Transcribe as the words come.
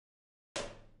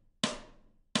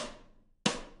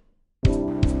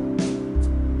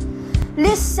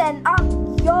Listen up,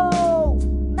 yo!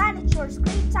 Manage your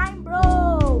screen time,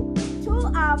 bro!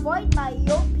 To avoid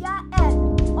myopia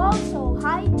and also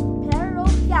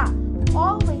hyperopia,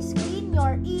 always clean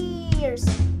your ears.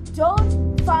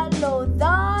 Don't follow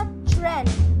the trend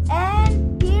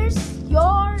and pierce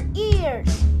your ears.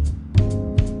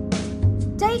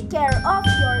 Take care of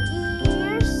your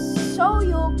ears so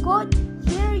you could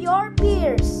hear your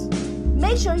peers.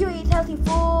 Make sure you eat healthy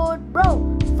food,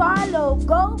 bro. Follow,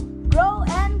 go, grow,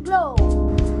 and glow.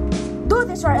 Do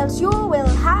this or else you will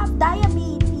have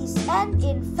diabetes and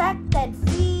infected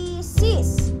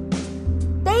feces.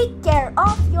 Take care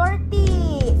of your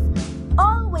teeth.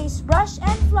 Always brush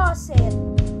and floss it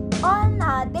on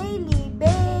a daily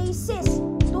basis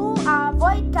to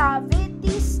avoid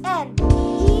cavities and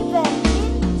even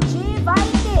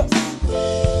gingivitis.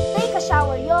 Take a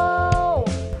shower, yo!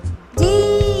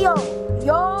 Dio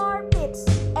your pits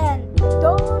and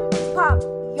don't pop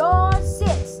your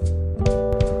zits.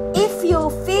 If you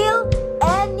feel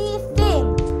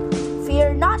anything,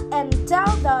 fear not and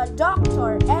tell the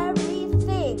doctor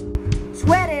everything.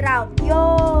 Sweat it out,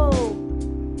 yo!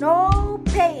 No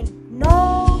pain,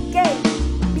 no gain.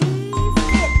 Be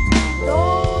fit,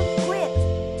 don't quit.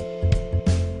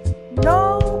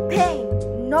 No pain,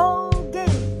 no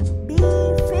gain. Be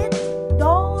fit,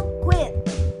 don't quit.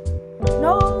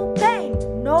 No pain,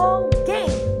 no gain.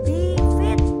 Be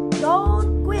fit,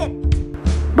 don't quit.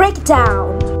 Break it down.